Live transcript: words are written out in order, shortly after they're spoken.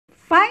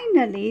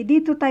finally,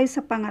 dito tayo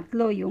sa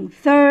pangatlo, yung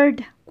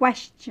third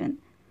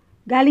question.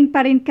 Galing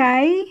pa rin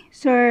kay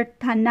Sir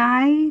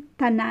Tanaway.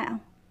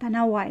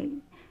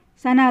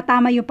 Sana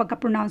tama yung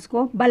pagka-pronounce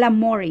ko.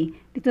 Balamori.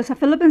 Dito sa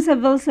Philippine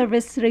Civil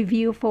Service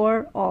Review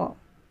for All.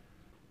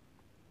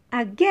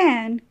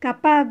 Again,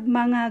 kapag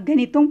mga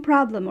ganitong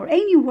problem or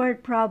any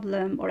word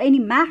problem or any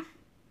math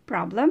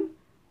problem,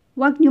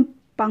 huwag niyong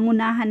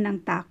pangunahan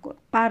ng takot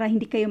para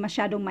hindi kayo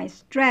masyadong may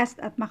stressed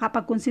at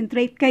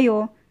makapag-concentrate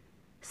kayo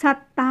sa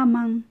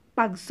tamang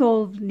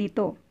pag-solve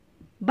nito.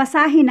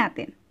 Basahin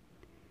natin.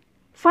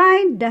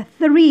 Find the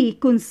 3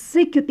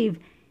 consecutive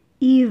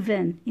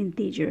even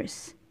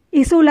integers.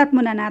 Isulat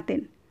muna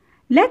natin.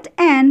 Let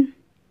n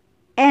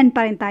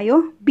pa rin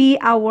tayo, be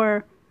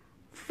our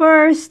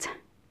first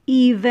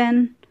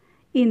even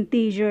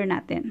integer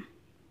natin.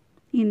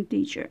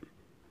 Integer.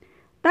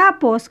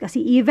 Tapos,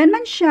 kasi even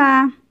man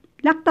siya,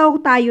 laktaw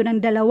tayo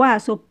ng dalawa.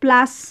 So,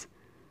 plus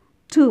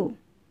 2.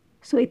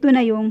 So, ito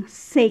na yung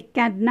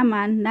second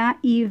naman na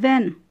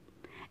even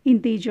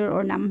integer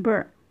or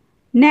number.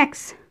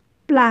 Next,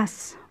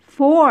 plus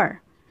 4.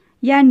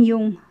 Yan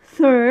yung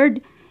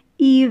third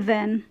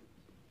even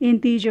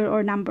integer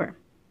or number.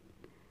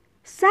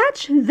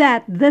 Such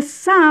that the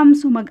sum,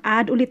 so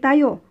mag-add ulit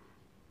tayo.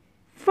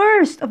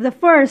 First of the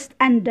first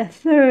and the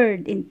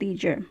third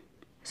integer.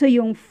 So,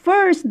 yung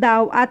first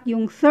daw at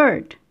yung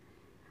third.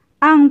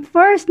 Ang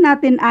first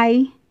natin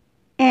ay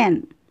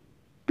n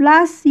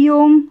plus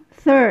yung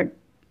third,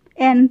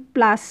 n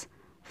plus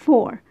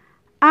 4.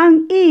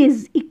 Ang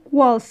is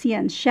equals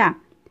yan siya.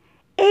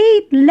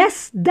 8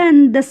 less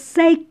than the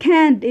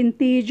second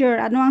integer.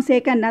 Ano ang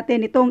second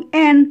natin? Itong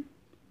n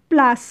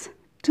plus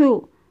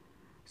 2.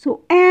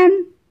 So,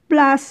 n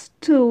plus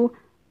 2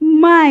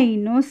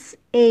 minus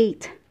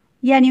 8.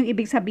 Yan yung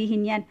ibig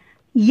sabihin yan.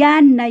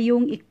 Yan na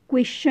yung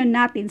equation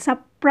natin sa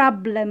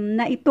problem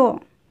na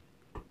ito.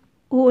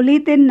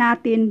 Uulitin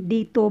natin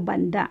dito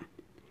banda.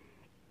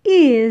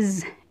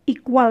 Is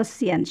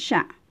equals yan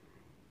siya.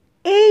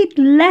 8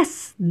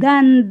 less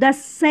than the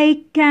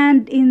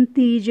second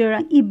integer.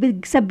 Ang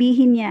ibig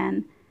sabihin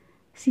yan,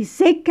 si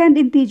second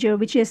integer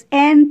which is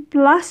n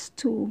plus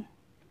 2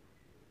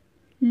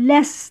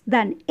 less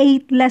than,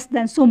 8 less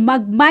than. So,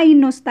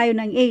 mag-minus tayo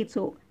ng 8.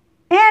 So,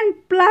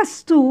 n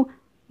plus 2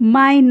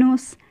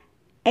 minus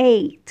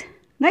 8.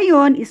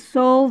 Ngayon,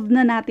 isolve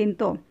na natin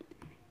to.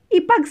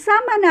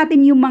 Ipagsama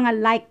natin yung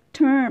mga like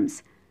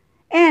terms.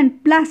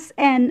 N plus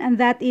n, and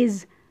that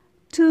is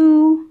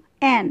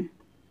 2n.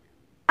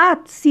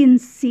 At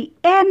since si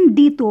n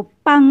dito,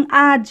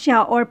 pang-add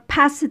siya or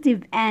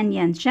positive n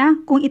yan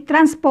siya, kung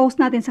i-transpose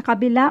natin sa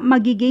kabila,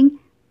 magiging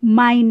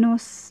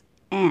minus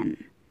n.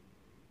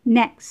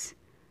 Next,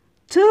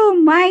 2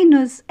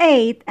 minus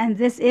 8, and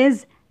this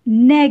is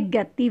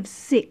negative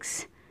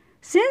 6.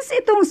 Since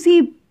itong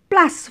si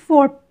plus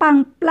 4,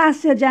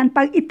 pang-plus siya dyan,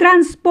 pag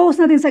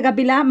i-transpose natin sa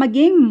kabila,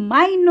 maging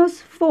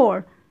minus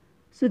 4.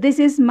 So, this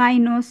is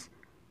minus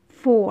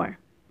 4.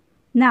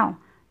 Now,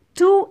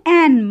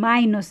 2n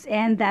minus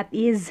n, that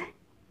is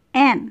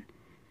n.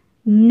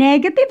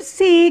 Negative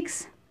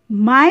 6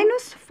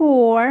 minus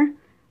 4,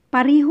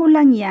 pariho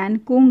lang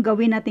yan kung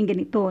gawin natin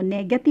ganito.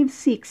 Negative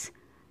 6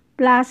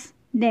 plus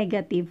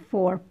negative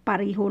 4,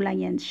 pariho lang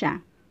yan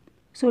siya.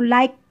 So,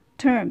 like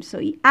terms.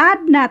 So,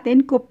 i-add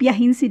natin,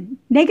 kopyahin si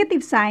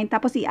negative sign,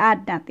 tapos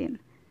i-add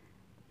natin.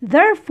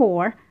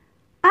 Therefore,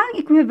 ang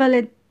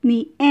equivalent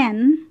ni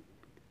n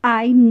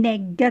ay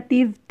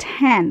negative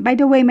 10. By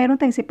the way, mayroon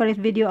tayong separate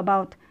video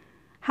about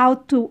how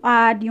to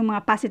add yung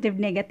mga positive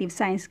negative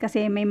signs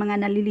kasi may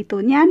mga nalilito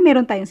niyan.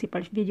 Meron tayong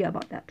separate video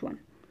about that one.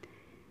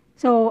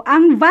 So,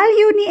 ang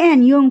value ni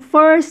n, yung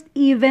first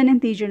even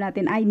integer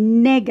natin ay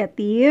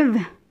negative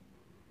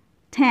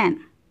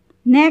 10.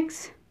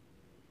 Next,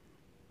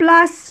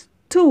 plus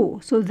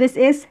 2. So, this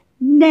is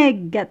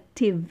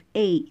negative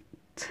 8.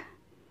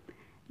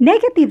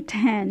 Negative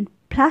 10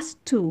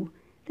 plus 2,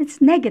 that's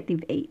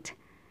negative 8.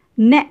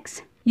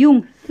 Next,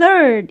 yung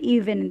third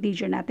even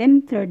integer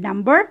natin, third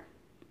number,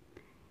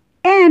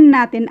 n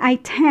natin ay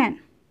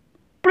 10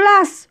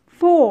 plus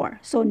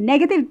 4. So,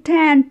 negative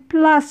 10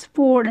 plus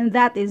 4, and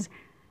that is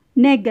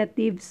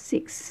negative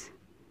 6.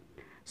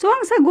 So,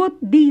 ang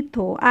sagot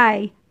dito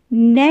ay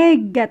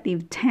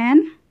negative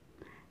 10.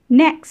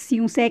 Next,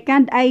 yung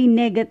second ay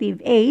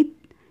negative 8.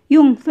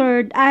 Yung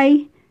third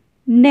ay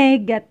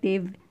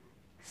negative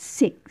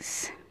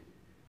 6.